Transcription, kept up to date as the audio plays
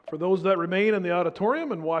For those that remain in the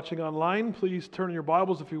auditorium and watching online, please turn your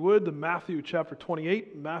Bibles, if you would, to Matthew chapter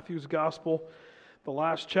 28, Matthew's Gospel, the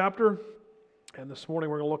last chapter. And this morning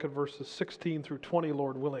we're going to look at verses 16 through 20,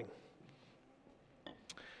 Lord willing.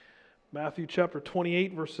 Matthew chapter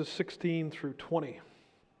 28, verses 16 through 20.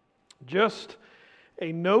 Just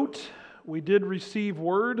a note, we did receive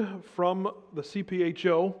word from the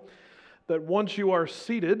CPHO that once you are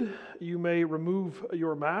seated, you may remove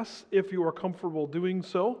your mask if you are comfortable doing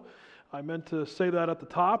so. I meant to say that at the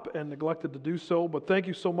top and neglected to do so, but thank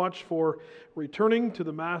you so much for returning to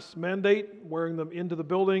the mask mandate, wearing them into the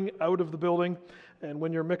building, out of the building, and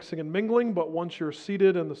when you're mixing and mingling. But once you're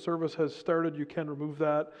seated and the service has started, you can remove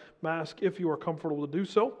that mask if you are comfortable to do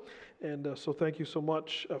so. And so thank you so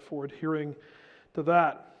much for adhering to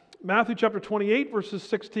that. Matthew chapter 28, verses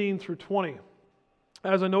 16 through 20.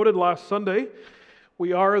 As I noted last Sunday,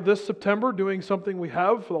 we are this September doing something we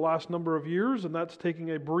have for the last number of years, and that's taking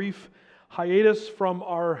a brief hiatus from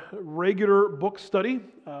our regular book study,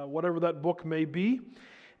 whatever that book may be.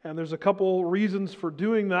 And there's a couple reasons for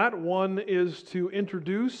doing that. One is to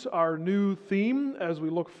introduce our new theme as we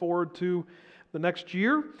look forward to the next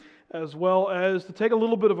year, as well as to take a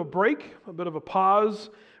little bit of a break, a bit of a pause,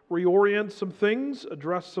 reorient some things,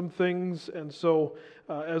 address some things. And so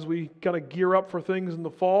as we kind of gear up for things in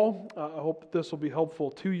the fall, I hope that this will be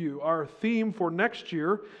helpful to you. Our theme for next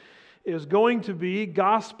year is going to be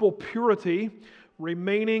gospel purity,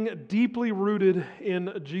 remaining deeply rooted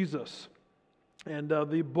in Jesus. And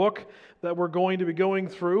the book that we're going to be going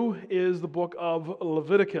through is the book of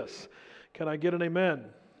Leviticus. Can I get an amen?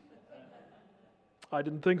 I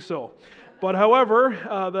didn't think so. But however,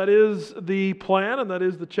 that is the plan and that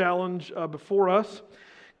is the challenge before us.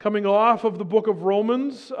 Coming off of the book of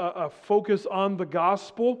Romans, a focus on the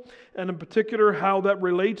gospel, and in particular how that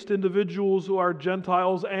relates to individuals who are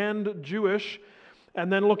Gentiles and Jewish,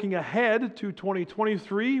 and then looking ahead to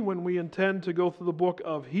 2023 when we intend to go through the book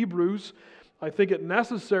of Hebrews. I think it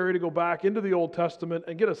necessary to go back into the Old Testament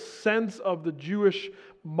and get a sense of the Jewish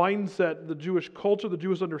mindset, the Jewish culture, the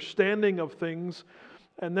Jewish understanding of things.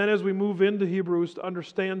 And then as we move into Hebrews, to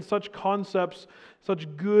understand such concepts, such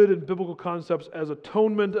good and biblical concepts as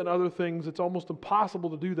atonement and other things, it's almost impossible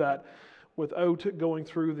to do that without going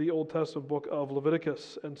through the Old Testament book of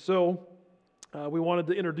Leviticus. And so we wanted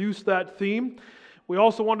to introduce that theme. We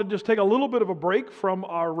also wanted to just take a little bit of a break from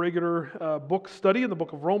our regular book study in the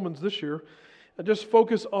book of Romans this year and just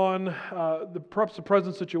focus on perhaps the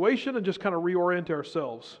present situation and just kind of reorient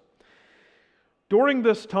ourselves. During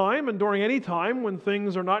this time and during any time when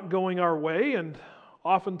things are not going our way, and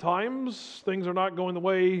oftentimes things are not going the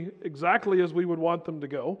way exactly as we would want them to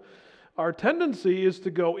go, our tendency is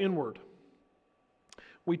to go inward.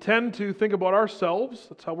 We tend to think about ourselves.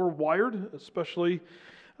 That's how we're wired, especially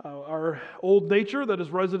our old nature that is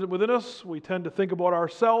resident within us. We tend to think about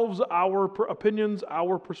ourselves, our opinions,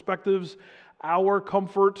 our perspectives, our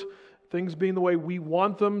comfort, things being the way we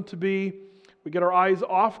want them to be. We get our eyes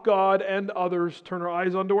off God and others, turn our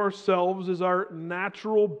eyes onto ourselves is our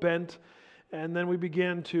natural bent, and then we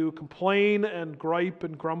begin to complain and gripe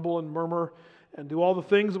and grumble and murmur and do all the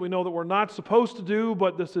things that we know that we're not supposed to do,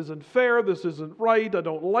 but this isn't fair, this isn't right, I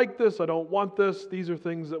don't like this, I don't want this. These are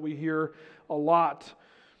things that we hear a lot.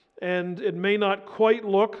 And it may not quite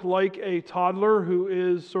look like a toddler who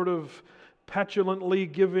is sort of petulantly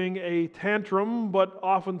giving a tantrum, but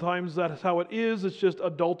oftentimes that's how it is. It's just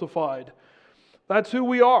adultified. That's who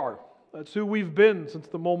we are. That's who we've been since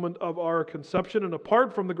the moment of our conception. And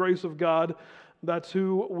apart from the grace of God, that's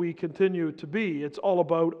who we continue to be. It's all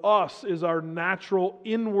about us, is our natural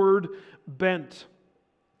inward bent.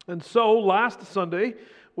 And so last Sunday,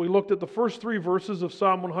 we looked at the first three verses of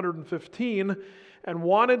Psalm 115 and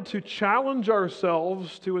wanted to challenge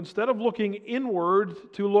ourselves to, instead of looking inward,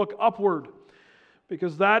 to look upward.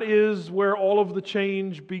 Because that is where all of the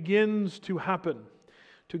change begins to happen.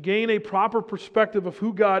 To gain a proper perspective of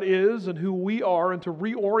who God is and who we are, and to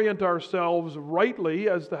reorient ourselves rightly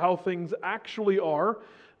as to how things actually are,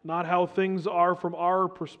 not how things are from our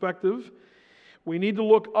perspective, we need to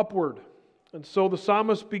look upward. And so the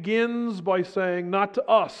psalmist begins by saying, "Not to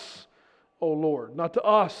us, O Lord, not to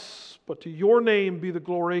us, but to your name be the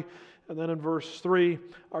glory." And then in verse 3,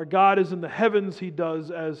 our God is in the heavens, He does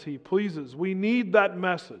as He pleases. We need that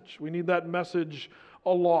message. We need that message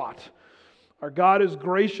a lot. Our God is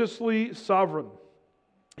graciously sovereign.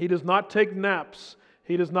 He does not take naps.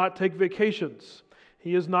 He does not take vacations.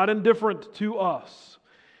 He is not indifferent to us.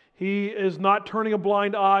 He is not turning a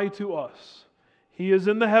blind eye to us. He is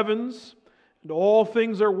in the heavens, and all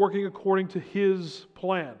things are working according to His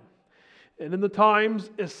plan. And in the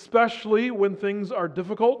times, especially when things are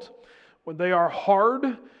difficult, when they are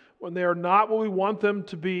hard, when they are not what we want them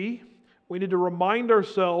to be, we need to remind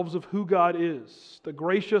ourselves of who God is, the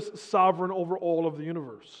gracious sovereign over all of the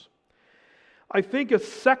universe. I think a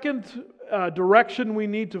second direction we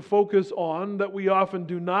need to focus on that we often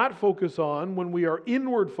do not focus on when we are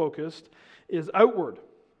inward focused is outward.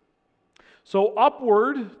 So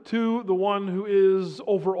upward to the one who is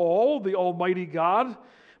over all, the Almighty God,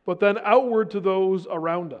 but then outward to those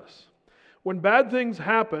around us. When bad things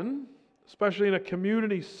happen, especially in a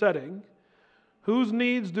community setting, whose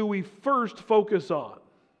needs do we first focus on?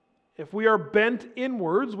 If we are bent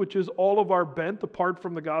inwards, which is all of our bent apart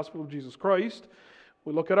from the gospel of Jesus Christ,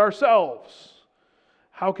 we look at ourselves.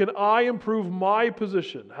 How can I improve my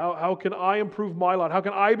position? How can I improve my lot? How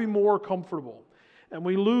can I be more comfortable? And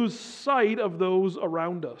we lose sight of those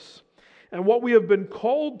around us. And what we have been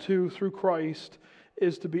called to through Christ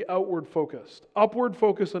is to be outward focused. Upward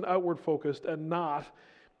focused and outward focused, and not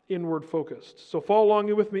inward focused. So follow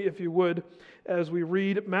along with me if you would as we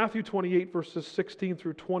read Matthew 28 verses 16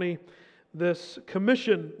 through 20. This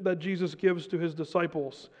commission that Jesus gives to his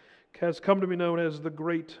disciples has come to be known as the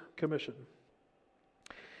Great Commission.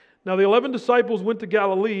 Now the 11 disciples went to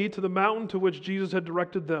Galilee, to the mountain to which Jesus had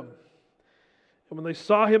directed them. And when they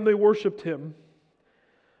saw him, they worshipped him,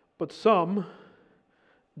 but some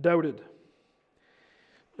doubted.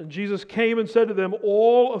 And Jesus came and said to them,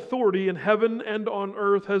 "All authority in heaven and on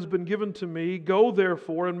earth has been given to me. Go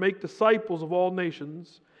therefore and make disciples of all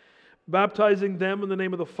nations, baptizing them in the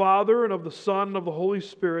name of the Father and of the Son and of the Holy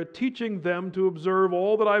Spirit, teaching them to observe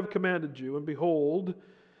all that I have commanded you. And behold,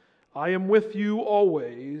 I am with you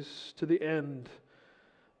always to the end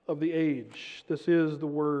of the age." This is the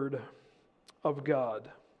word of God.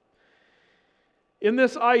 In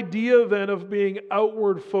this idea then of being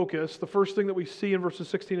outward focused, the first thing that we see in verses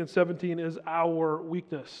 16 and 17 is our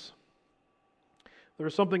weakness. There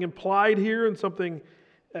is something implied here and something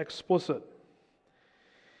explicit.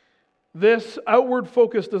 This outward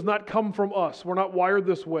focus does not come from us. We're not wired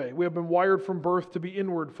this way. We have been wired from birth to be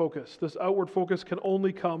inward focused. This outward focus can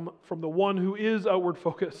only come from the one who is outward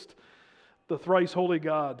focused, the thrice holy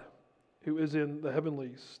God who is in the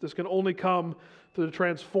heavenlies. This can only come through the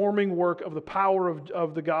transforming work of the power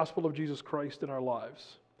of the gospel of Jesus Christ in our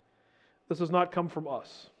lives. This does not come from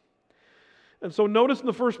us. And so notice in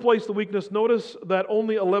the first place the weakness. Notice that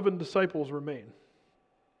only 11 disciples remain.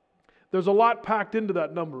 There's a lot packed into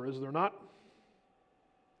that number, is there not?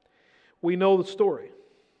 We know the story.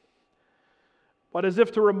 But as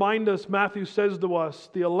if to remind us, Matthew says to us,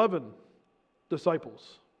 the 11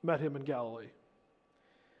 disciples met him in Galilee.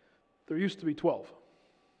 There used to be 12.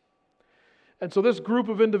 And so this group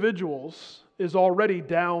of individuals is already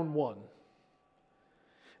down one.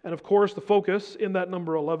 And of course, the focus in that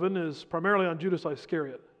number 11 is primarily on Judas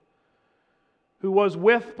Iscariot, who was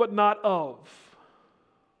with but not of,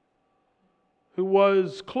 who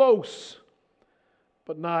was close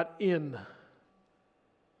but not in.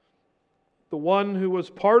 The one who was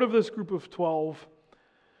part of this group of 12,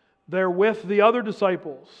 there with the other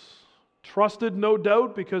disciples, trusted no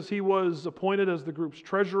doubt because he was appointed as the group's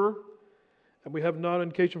treasurer. And we have no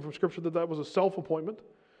indication from Scripture that that was a self-appointment.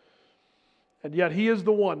 And yet he is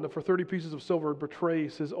the one that for 30 pieces of silver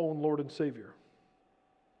betrays his own Lord and Savior.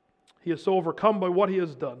 He is so overcome by what he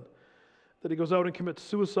has done that he goes out and commits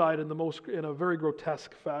suicide in a very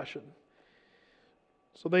grotesque fashion.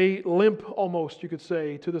 So they limp almost, you could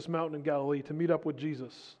say, to this mountain in Galilee to meet up with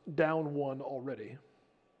Jesus, down one already.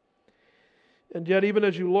 And yet even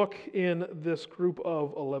as you look in this group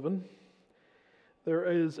of 11, there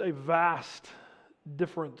is a vast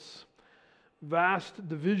difference, vast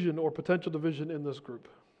division or potential division in this group.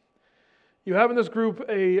 You have in this group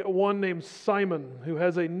one named Simon who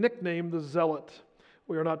has a nickname, the Zealot.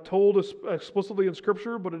 We are not told explicitly in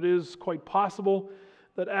Scripture, but it is quite possible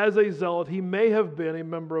that as a zealot he may have been a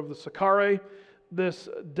member of the Sicarii, this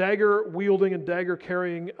dagger-wielding and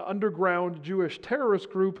dagger-carrying underground Jewish terrorist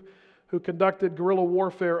group who conducted guerrilla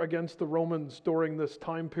warfare against the Romans during this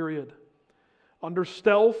time period. Under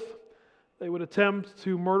stealth, they would attempt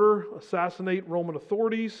to murder, assassinate Roman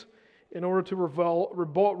authorities in order to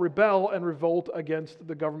rebel and revolt against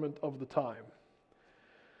the government of the time.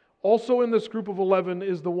 Also in this group of 11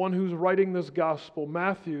 is the one who's writing this gospel,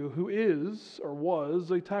 Matthew, who is or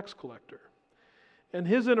was a tax collector. And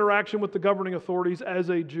his interaction with the governing authorities as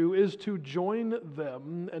a Jew is to join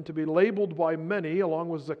them and to be labeled by many, along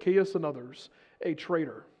with Zacchaeus and others, a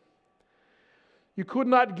traitor. You could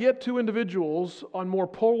not get two individuals on more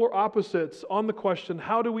polar opposites on the question,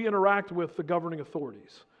 how do we interact with the governing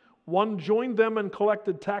authorities? One joined them and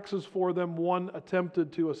collected taxes for them. One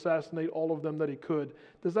attempted to assassinate all of them that he could.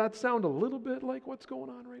 Does that sound a little bit like what's going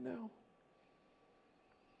on right now?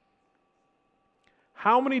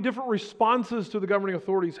 How many different responses to the governing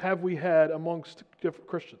authorities have we had amongst different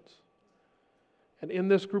Christians? And in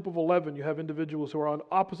this group of 11, you have individuals who are on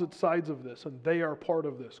opposite sides of this, and they are part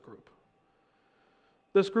of this group.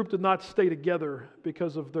 This group did not stay together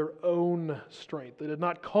because of their own strength. They did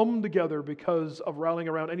not come together because of rallying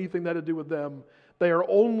around anything that had to do with them. They are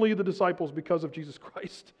only the disciples because of Jesus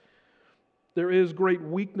Christ. There is great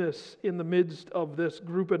weakness in the midst of this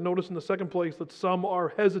group. And notice in the second place that some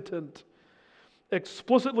are hesitant.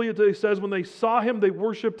 Explicitly, it says, when they saw him, they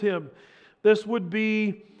worshiped him. This would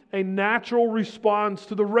be a natural response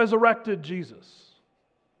to the resurrected Jesus.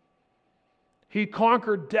 He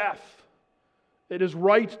conquered death. It is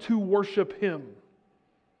right to worship him.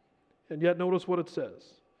 And yet notice what it says.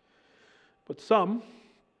 But some,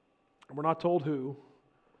 and we're not told who,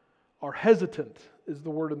 are hesitant, is the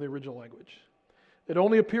word in the original language. It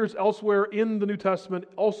only appears elsewhere in the New Testament,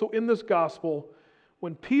 also in this gospel,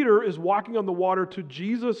 when Peter is walking on the water to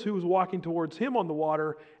Jesus who is walking towards him on the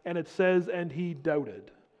water, and it says, and he doubted.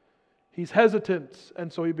 He's hesitant,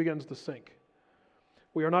 and so he begins to sink.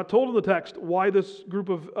 We are not told in the text why this group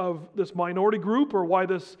of this minority group or why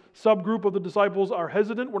this subgroup of the disciples are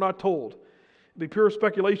hesitant. We're not told. It'd be pure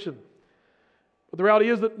speculation. But the reality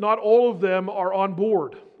is that not all of them are on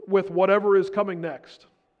board with whatever is coming next.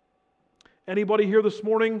 Anybody here this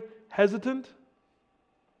morning hesitant?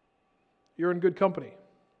 You're in good company.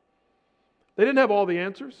 They didn't have all the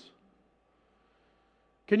answers.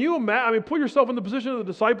 Can you imagine? Put yourself in the position of the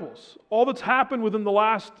disciples. All that's happened within the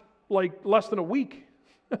last, less than a week.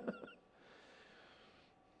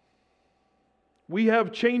 We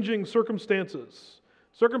have changing circumstances.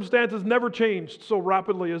 Circumstances never changed so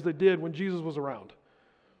rapidly as they did when Jesus was around.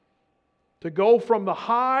 To go from the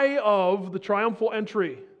high of the triumphal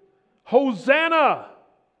entry, Hosanna!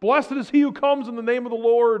 Blessed is he who comes in the name of the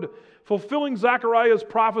Lord, fulfilling Zechariah's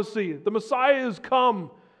prophecy. The Messiah is come.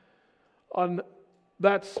 On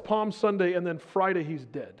that Palm Sunday, and then Friday he's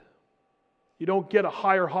dead. You don't get a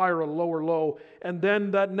higher high or a lower low. And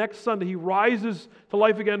then that next Sunday he rises to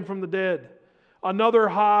life again from the dead. Another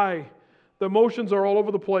high. The emotions are all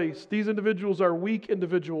over the place. These individuals are weak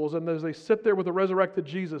individuals, and as they sit there with the resurrected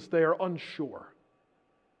Jesus, they are unsure.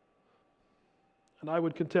 And I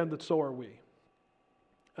would contend that so are we.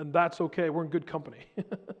 And that's okay. We're in good company.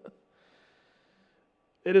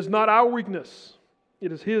 It is not our weakness.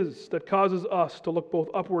 It is his that causes us to look both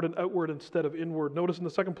upward and outward instead of inward. Notice in the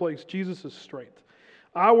second place, Jesus' strength.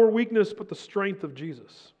 Our weakness, but the strength of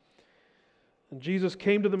Jesus. And Jesus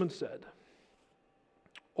came to them and said,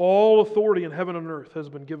 all authority in heaven and earth has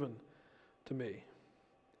been given to me.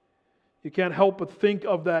 You can't help but think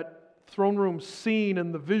of that throne room scene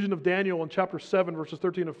in the vision of Daniel in chapter 7, verses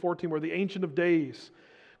 13 and 14, where the Ancient of Days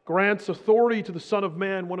grants authority to the Son of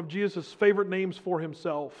Man, one of Jesus' favorite names for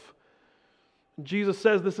himself. And Jesus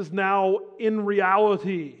says this is now in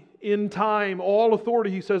reality, in time. All authority,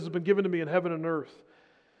 he says, has been given to me in heaven and earth.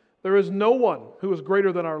 There is no one who is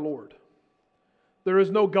greater than our Lord. There is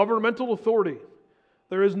no governmental authority.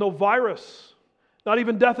 There is no virus. Not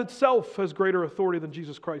even death itself has greater authority than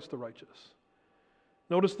Jesus Christ the righteous.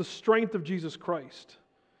 Notice the strength of Jesus Christ.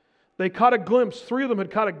 They caught a glimpse, 3 of them had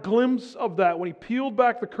caught a glimpse of that when he peeled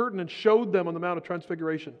back the curtain and showed them on the Mount of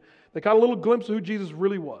Transfiguration. They caught a little glimpse of who Jesus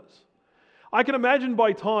really was. I can imagine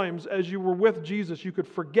by times, as you were with Jesus, you could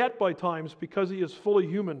forget by times, because he is fully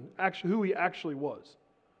human, who he actually was.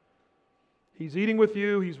 He's eating with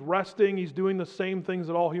you, he's resting, he's doing the same things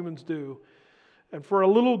that all humans do. And for a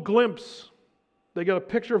little glimpse, they get a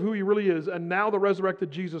picture of who he really is, and now the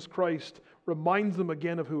resurrected Jesus Christ reminds them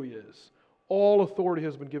again of who he is. All authority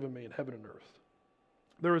has been given me in heaven and earth.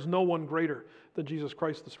 There is no one greater than Jesus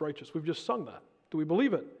Christ the righteous. We've just sung that. Do we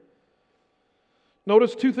believe it?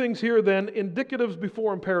 Notice 2 things here then, indicatives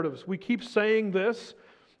before imperatives. We keep saying this,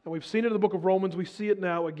 and we've seen it in the book of Romans. We see it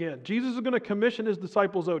now again. Jesus is going to commission his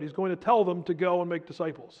disciples out. He's going to tell them to go and make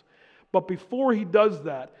disciples. But before he does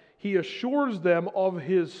that, he assures them of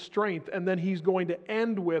his strength, and then he's going to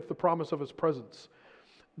end with the promise of his presence.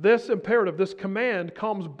 This imperative, this command,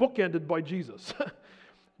 comes bookended by Jesus.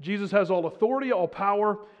 Jesus has all authority, all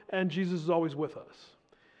power, and Jesus is always with us.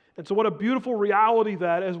 And so what a beautiful reality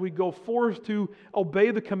that as we go forth to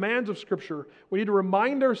obey the commands of Scripture, we need to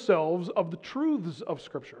remind ourselves of the truths of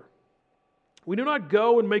Scripture. We do not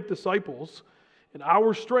go and make disciples in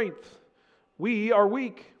our strength. We are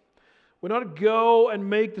weak. We do not go and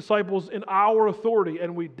make disciples in our authority,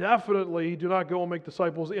 and we definitely do not go and make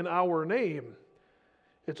disciples in our name.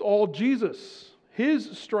 It's all Jesus,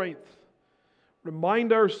 his strength.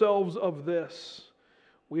 Remind ourselves of this.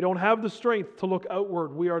 We don't have the strength to look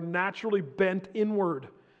outward. We are naturally bent inward.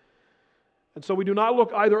 And so we do not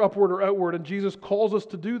look either upward or outward, and Jesus calls us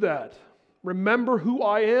to do that. Remember who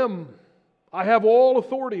I am. I have all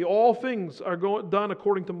authority. All things are done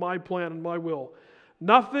according to my plan and my will.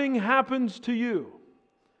 Nothing happens to you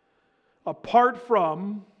apart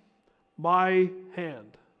from my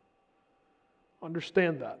hand.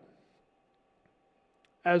 Understand that.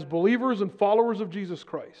 As believers and followers of Jesus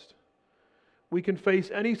Christ, we can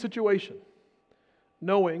face any situation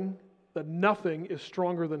knowing that nothing is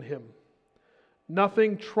stronger than Him.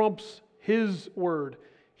 Nothing trumps His word.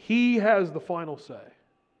 He has the final say.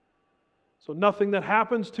 So nothing that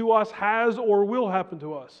happens to us has or will happen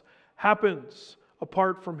to us happens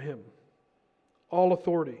apart from Him. All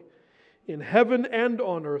authority in heaven and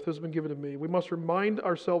on earth has been given to me. We must remind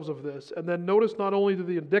ourselves of this. And then notice not only do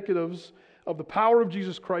the indicatives of the power of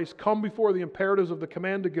Jesus Christ come before the imperatives of the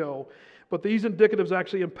command to go, but these indicatives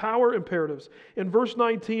actually empower imperatives. In verse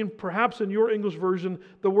 19, perhaps in your English version,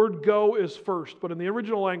 the word go is first, but in the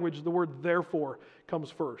original language, the word therefore comes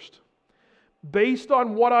first. Based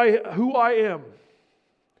on who I am,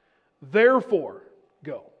 therefore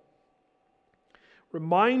go.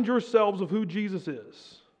 Remind yourselves of who Jesus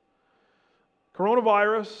is.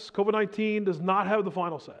 Coronavirus, COVID-19 does not have the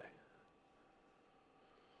final say.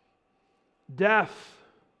 Death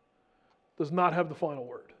does not have the final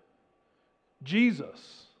word.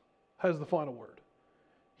 Jesus has the final word.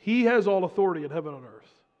 He has all authority in heaven and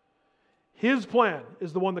earth. His plan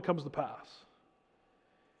is the one that comes to pass.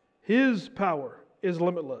 His power is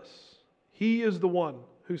limitless. He is the one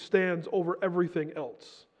who stands over everything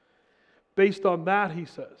else. Based on that, he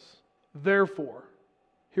says, therefore,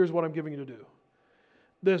 here's what I'm giving you to do.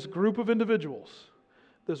 This group of individuals,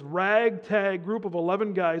 this ragtag group of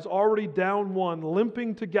 11 guys already down one,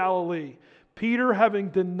 limping to Galilee, Peter having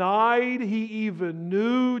denied he even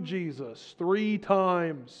knew Jesus 3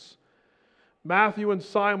 times. Matthew and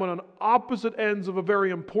Simon on opposite ends of a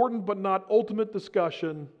very important but not ultimate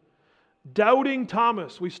discussion. Doubting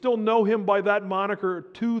Thomas, we still know him by that moniker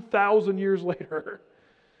 2,000 years later.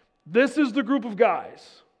 This is the group of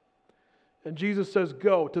guys. And Jesus says,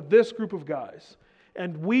 go to this group of guys.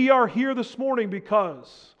 And we are here this morning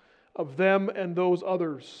because of them and those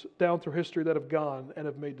others down through history that have gone and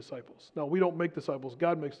have made disciples. Now, we don't make disciples.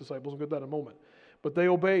 God makes disciples. We'll get that in a moment. But they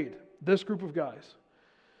obeyed this group of guys.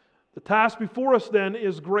 The task before us then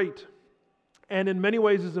is great and in many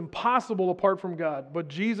ways is impossible apart from God. But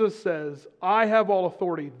Jesus says, I have all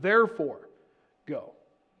authority, therefore go.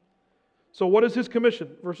 So what is His commission?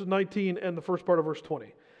 Verses 19 and the first part of verse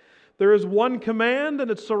 20. There is one command, and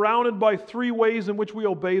it's surrounded by 3 ways in which we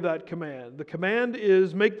obey that command. The command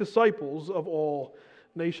is make disciples of all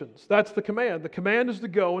nations. That's the command. The command is to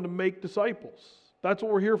go and to make disciples. That's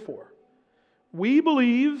what we're here for. We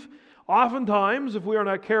believe, oftentimes, if we are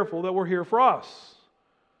not careful, that we're here for us.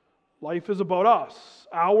 Life is about us.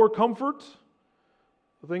 Our comfort,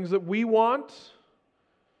 the things that we want.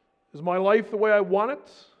 Is my life the way I want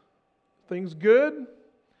it? Things good?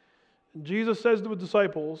 And Jesus says to His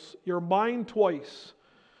disciples, you're mine twice.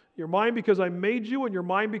 You're mine because I made you, and you're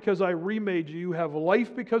mine because I remade you. You have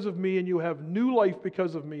life because of me, and you have new life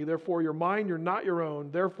because of me. Therefore, you're mine, you're not your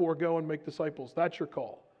own. Therefore, go and make disciples. That's your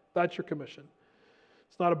call. That's your commission.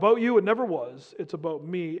 It's not about you, it never was. It's about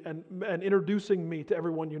me and introducing me to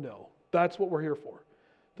everyone you know. That's what we're here for,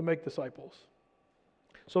 to make disciples.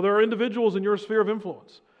 So there are individuals in your sphere of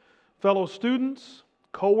influence, fellow students,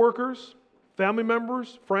 co-workers, family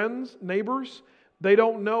members, friends, neighbors. They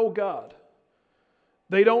don't know God.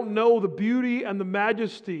 They don't know the beauty and the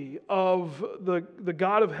majesty of the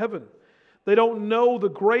God of heaven. They don't know the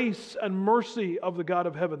grace and mercy of the God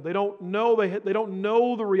of heaven. They don't know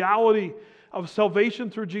the reality of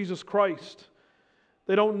salvation through Jesus Christ.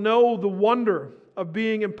 They don't know the wonder of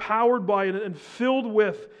being empowered by and filled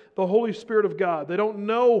with the Holy Spirit of God. They don't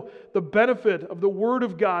know the benefit of the Word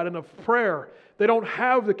of God and of prayer. They don't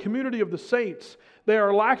have the community of the saints. They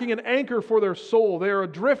are lacking an anchor for their soul. They are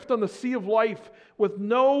adrift on the sea of life with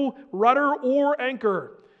no rudder or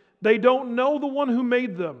anchor. They don't know the one who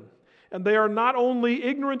made them. And they are not only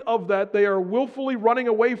ignorant of that, they are willfully running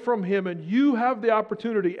away from Him. And you have the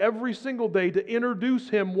opportunity every single day to introduce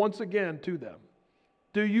Him once again to them.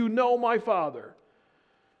 Do you know my Father?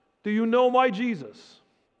 Do you know my Jesus?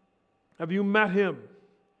 Have you met Him?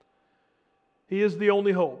 He is the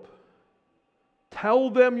only hope. Tell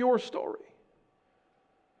them your story.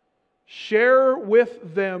 Share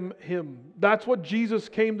with them Him. That's what Jesus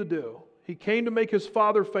came to do. He came to make His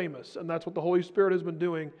Father famous, and that's what the Holy Spirit has been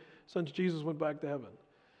doing since Jesus went back to heaven.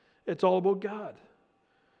 It's all about God.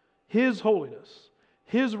 His holiness,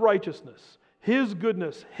 His righteousness, His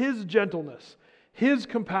goodness, His gentleness, His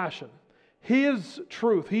compassion, His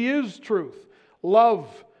truth. He is truth. Love,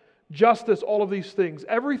 justice, all of these things.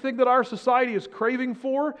 Everything that our society is craving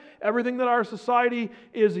for, everything that our society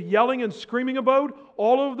is yelling and screaming about,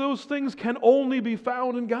 all of those things can only be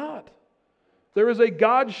found in God. There is a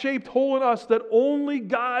God-shaped hole in us that only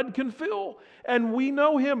God can fill. And we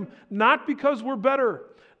know Him not because we're better,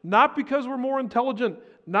 not because we're more intelligent,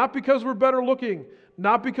 not because we're better looking,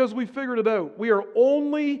 not because we figured it out. We are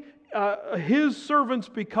only His servants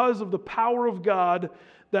because of the power of God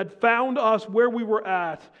that found us where we were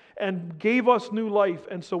at and gave us new life.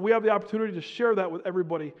 And so we have the opportunity to share that with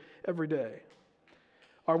everybody every day.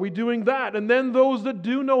 Are we doing that? And then those that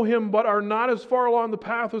do know Him but are not as far along the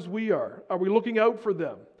path as we are we looking out for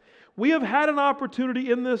them? We have had an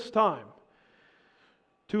opportunity in this time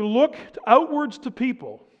to look outwards to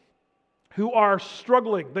people who are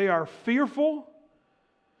struggling. They are fearful.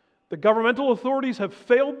 The governmental authorities have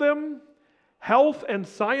failed them. Health and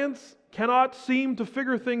science cannot seem to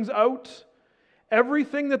figure things out.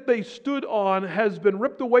 Everything that they stood on has been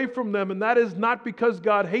ripped away from them, and that is not because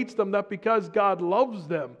God hates them, that's because God loves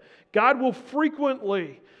them. God will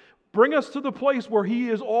frequently bring us to the place where He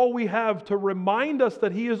is all we have, to remind us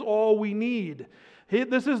that He is all we need.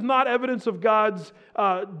 This is not evidence of God's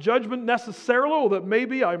judgment necessarily, or that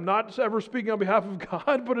maybe I'm not ever speaking on behalf of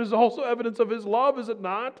God, but it is also evidence of His love, is it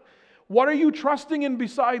not? What are you trusting in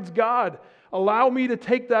besides God? Allow me to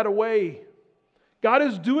take that away. God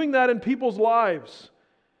is doing that in people's lives.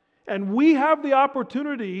 And we have the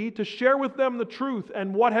opportunity to share with them the truth.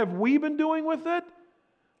 And what have we been doing with it?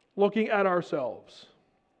 Looking at ourselves,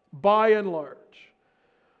 by and large.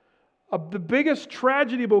 The biggest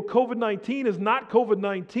tragedy about COVID-19 is not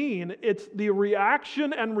COVID-19, it's the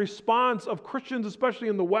reaction and response of Christians, especially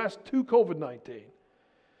in the West, to COVID-19.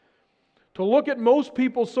 To look at most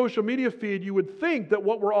people's social media feed, you would think that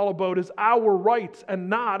what we're all about is our rights and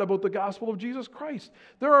not about the gospel of Jesus Christ.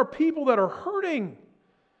 There are people that are hurting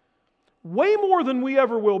way more than we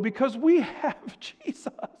ever will because we have Jesus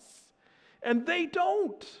and they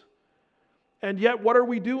don't. And yet, what are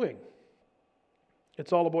we doing?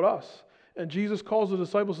 It's all about us. And Jesus calls the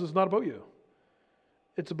disciples, it's not about you.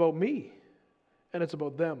 It's about me. And it's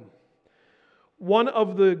about them. One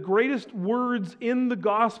of the greatest words in the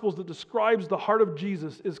Gospels that describes the heart of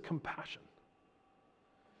Jesus is compassion.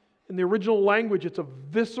 In the original language, it's a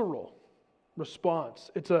visceral response.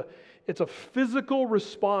 It's a physical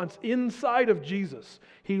response inside of Jesus.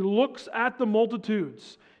 He looks at the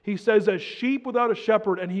multitudes. He says, as sheep without a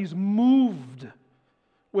shepherd, and He's moved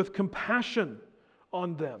with compassion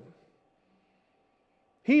on them.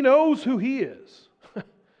 He knows who He is.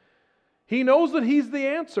 He knows that He's the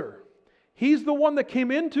answer. He's the one that came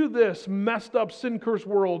into this messed up, sin-cursed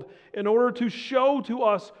world in order to show to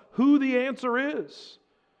us who the answer is.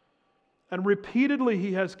 And repeatedly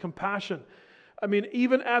He has compassion. I mean,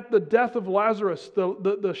 even at the death of Lazarus,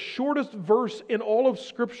 the shortest verse in all of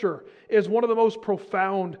Scripture is one of the most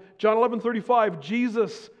profound. John 11:35,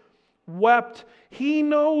 Jesus wept. He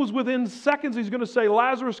knows within seconds He's going to say,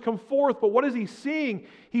 Lazarus, come forth. But what is He seeing?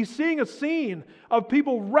 He's seeing a scene of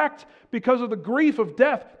people wrecked because of the grief of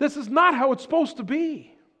death. This is not how it's supposed to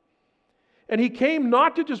be. And He came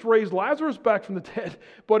not to just raise Lazarus back from the dead,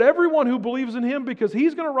 but everyone who believes in Him, because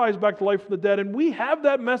He's going to rise back to life from the dead. And we have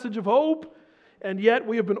that message of hope, and yet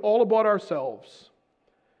we have been all about ourselves,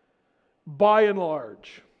 by and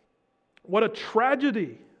large. What a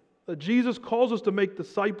tragedy that Jesus calls us to make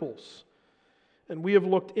disciples, and we have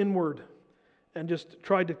looked inward and just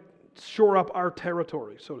tried to shore up our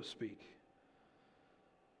territory, so to speak.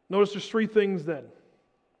 Notice there's three things then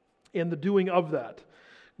in the doing of that.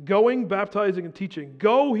 Going, baptizing, and teaching.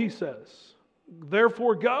 Go, He says.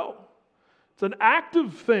 Therefore go. It's an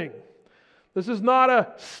active thing. This is not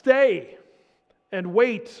a stay and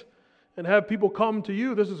wait and have people come to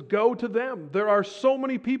you. This is go to them. There are so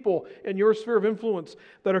many people in your sphere of influence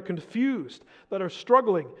that are confused, that are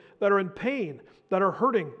struggling, that are in pain, that are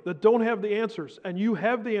hurting, that don't have the answers. And you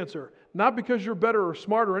have the answer. Not because you're better or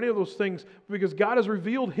smarter or any of those things, but because God has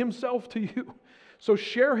revealed Himself to you. So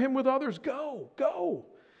share Him with others. Go.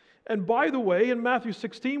 And by the way, in Matthew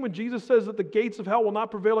 16, when Jesus says that the gates of hell will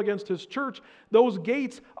not prevail against His church, those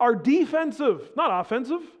gates are defensive, not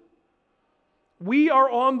offensive. We are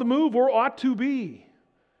on the move, or ought to be.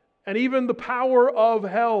 And even the power of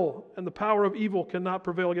hell and the power of evil cannot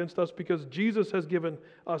prevail against us because Jesus has given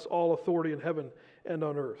us all authority in heaven and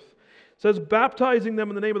on earth. It says, baptizing them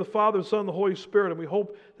in the name of the Father, the Son, and the Holy Spirit. And we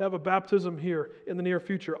hope to have a baptism here in the near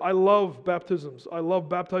future. I love baptisms. I love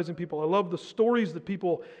baptizing people. I love the stories that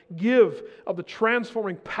people give of the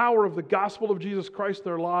transforming power of the gospel of Jesus Christ in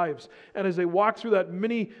their lives. And as they walk through that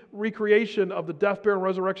mini recreation of the death, burial, and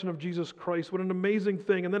resurrection of Jesus Christ, what an amazing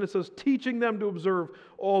thing. And then it says, teaching them to observe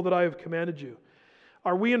all that I have commanded you.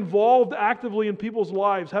 Are we involved actively in people's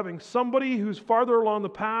lives, having somebody who's farther along the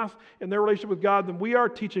path in their relationship with God than we are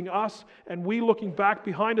teaching us, and we looking back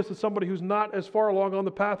behind us at somebody who's not as far along on the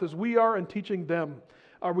path as we are and teaching them?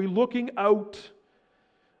 Are we looking out?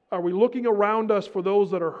 Are we looking around us for those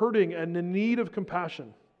that are hurting and in need of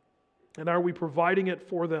compassion? And are we providing it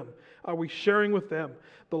for them? Are we sharing with them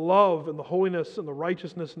the love and the holiness and the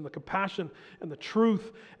righteousness and the compassion and the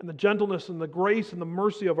truth and the gentleness and the grace and the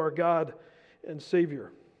mercy of our God and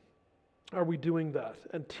Savior? Are we doing that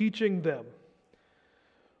and teaching them?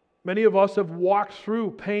 Many of us have walked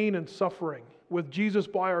through pain and suffering with Jesus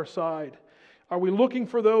by our side. Are we looking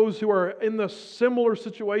for those who are in the similar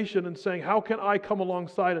situation and saying, how can I come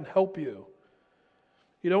alongside and help you?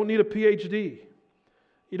 You don't need a PhD.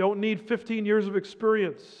 You don't need 15 years of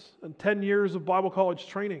experience and 10 years of Bible college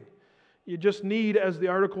training. You just need, as the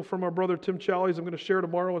article from our brother Tim Challies I'm going to share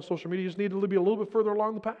tomorrow on social media, you just need to be a little bit further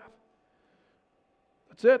along the path.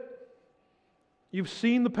 That's it. You've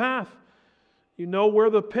seen the path. You know where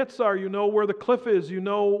the pits are. You know where the cliff is. You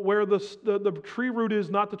know where the tree root is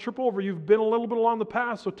not to trip over. You've been a little bit along the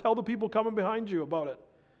path, so tell the people coming behind you about it.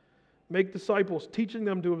 Make disciples, teaching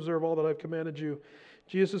them to observe all that I've commanded you.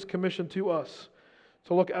 Jesus' commission to us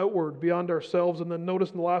to look outward beyond ourselves. And then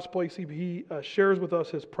notice in the last place, he shares with us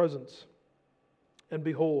his presence. And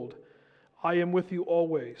behold, I am with you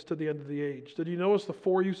always to the end of the age. Did you notice the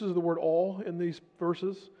 4 uses of the word all in these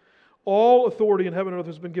verses? All authority in heaven and earth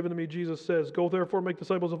has been given to me, Jesus says. Go therefore, make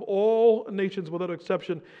disciples of all nations without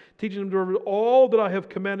exception, teaching them to observe all that I have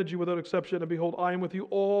commanded you without exception. And behold, I am with you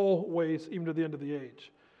always, even to the end of the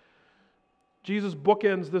age. Jesus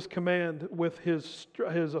bookends this command with his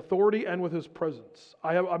authority and with his presence.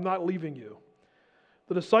 I'm not leaving you.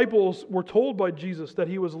 The disciples were told by Jesus that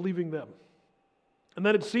he was leaving them. And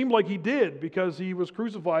then it seemed like he did because he was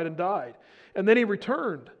crucified and died. And then he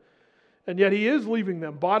returned. And yet he is leaving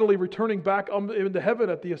them, bodily returning back into heaven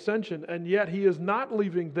at the ascension. And yet he is not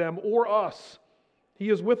leaving them or us. He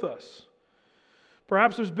is with us.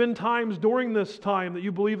 Perhaps there's been times during this time that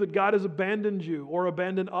you believe that God has abandoned you or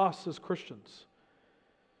abandoned us as Christians.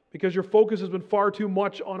 Because your focus has been far too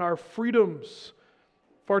much on our freedoms,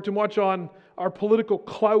 far too much on our political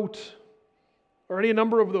clout, or any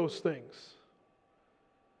number of those things.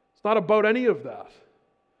 It's not about any of that.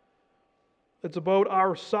 It's about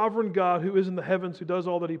our sovereign God who is in the heavens, who does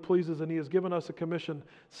all that he pleases, and he has given us a commission.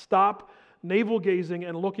 Stop navel-gazing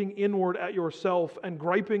and looking inward at yourself and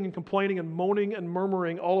griping and complaining and moaning and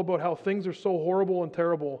murmuring all about how things are so horrible and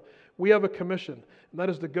terrible. We have a commission, and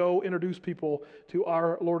that is to go introduce people to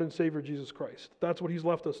our Lord and Savior Jesus Christ. That's what he's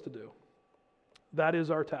left us to do. That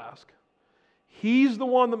is our task. He's the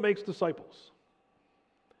one that makes disciples.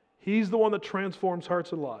 He's the one that transforms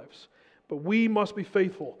hearts and lives. But we must be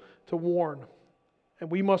faithful to warn, and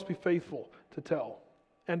we must be faithful to tell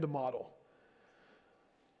and to model.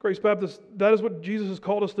 Grace Baptist, that is what Jesus has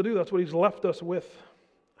called us to do. That's what he's left us with.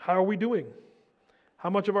 How are we doing?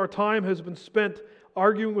 How much of our time has been spent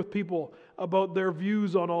arguing with people about their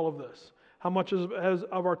views on all of this? How much of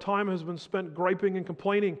our time has been spent griping and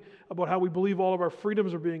complaining about how we believe all of our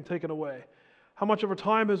freedoms are being taken away? How much of our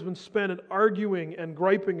time has been spent in arguing and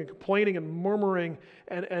griping and complaining and murmuring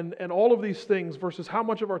and all of these things versus how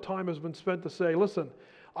much of our time has been spent to say, listen,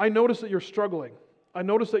 I notice that you're struggling. I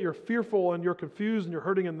notice that you're fearful and you're confused and you're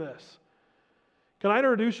hurting in this. Can I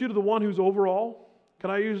introduce you to the one who's over all? Can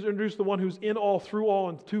I introduce the one who's in all, through all,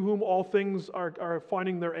 and to whom all things are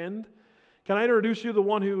finding their end? Can I introduce you to the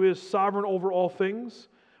one who is sovereign over all things?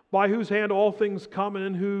 By whose hand all things come, and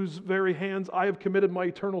in whose very hands I have committed my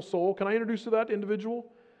eternal soul. Can I introduce you to that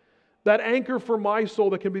individual? That anchor for my soul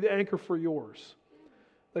that can be the anchor for yours.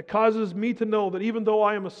 That causes me to know that even though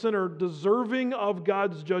I am a sinner deserving of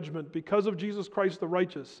God's judgment because of Jesus Christ the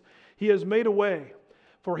righteous, he has made a way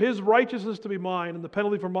for his righteousness to be mine and the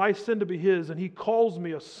penalty for my sin to be his, and he calls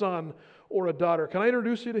me a son or a daughter. Can I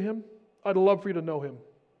introduce you to him? I'd love for you to know him.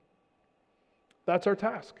 That's our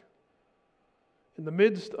task. In the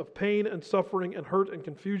midst of pain and suffering and hurt and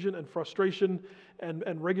confusion and frustration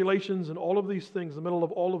and regulations and all of these things, in the middle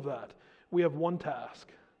of all of that, we have one task,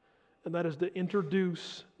 and that is to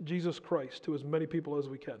introduce Jesus Christ to as many people as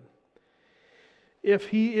we can. If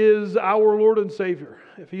he is our Lord and Savior,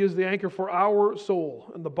 if he is the anchor for our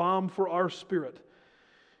soul and the balm for our spirit,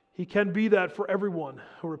 He can be that for everyone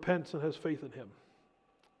who repents and has faith in him.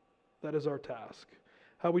 That is our task.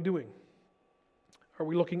 How are we doing? Are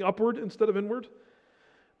we looking upward instead of inward?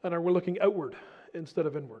 And are we looking outward instead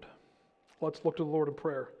of inward? Let's look to the Lord in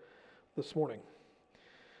prayer this morning.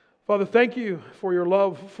 Father, thank you for your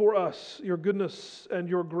love for us, your goodness and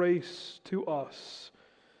your grace to us.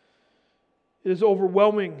 It is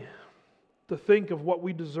overwhelming to think of what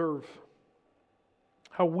we deserve,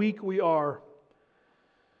 how weak we are,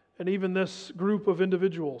 and even this group of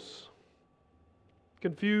individuals,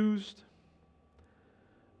 confused,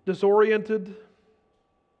 disoriented,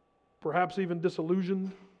 perhaps even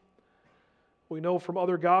disillusioned. We know from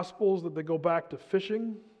other Gospels that they go back to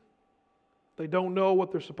fishing. They don't know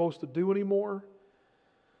what they're supposed to do anymore.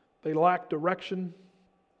 They lack direction.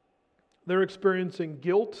 They're experiencing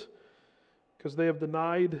guilt because they have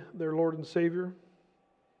denied their Lord and Savior.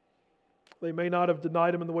 They may not have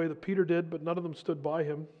denied him in the way that Peter did, but none of them stood by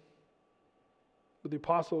him, with the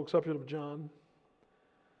apostle exception of John.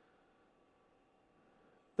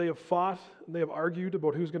 They have fought and they have argued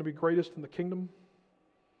about who's going to be greatest in the kingdom.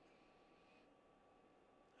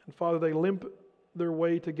 And Father, they limp their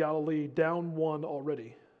way to Galilee, down one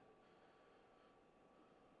already.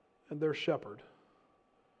 And their shepherd,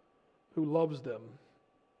 who loves them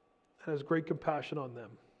and has great compassion on them,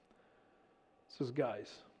 says,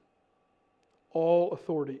 guys, all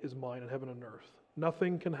authority is mine in heaven and earth.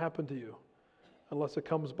 Nothing can happen to you unless it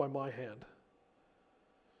comes by my hand.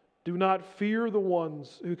 Do not fear the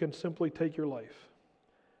ones who can simply take your life,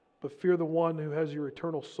 but fear the one who has your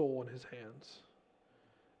eternal soul in his hands.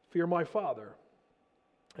 Fear my Father,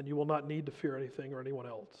 and you will not need to fear anything or anyone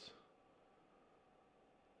else.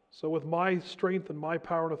 So with my strength and my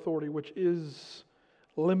power and authority, which is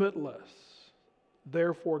limitless,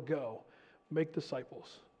 therefore go, make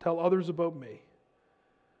disciples. Tell others about me.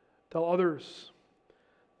 Tell others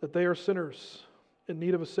that they are sinners in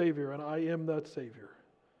need of a Savior, and I am that Savior.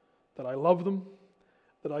 That I love them,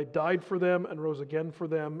 that I died for them and rose again for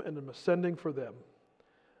them, and am ascending for them,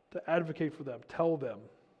 to advocate for them, tell them,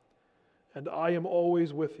 and I am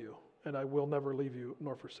always with you, and I will never leave you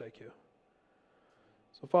nor forsake you.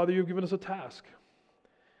 So Father, you've given us a task,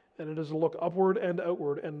 and it is to look upward and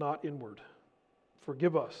outward and not inward.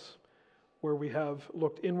 Forgive us where we have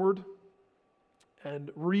looked inward, and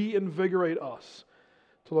reinvigorate us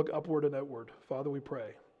to look upward and outward. Father, we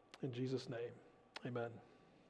pray in Jesus' name. Amen.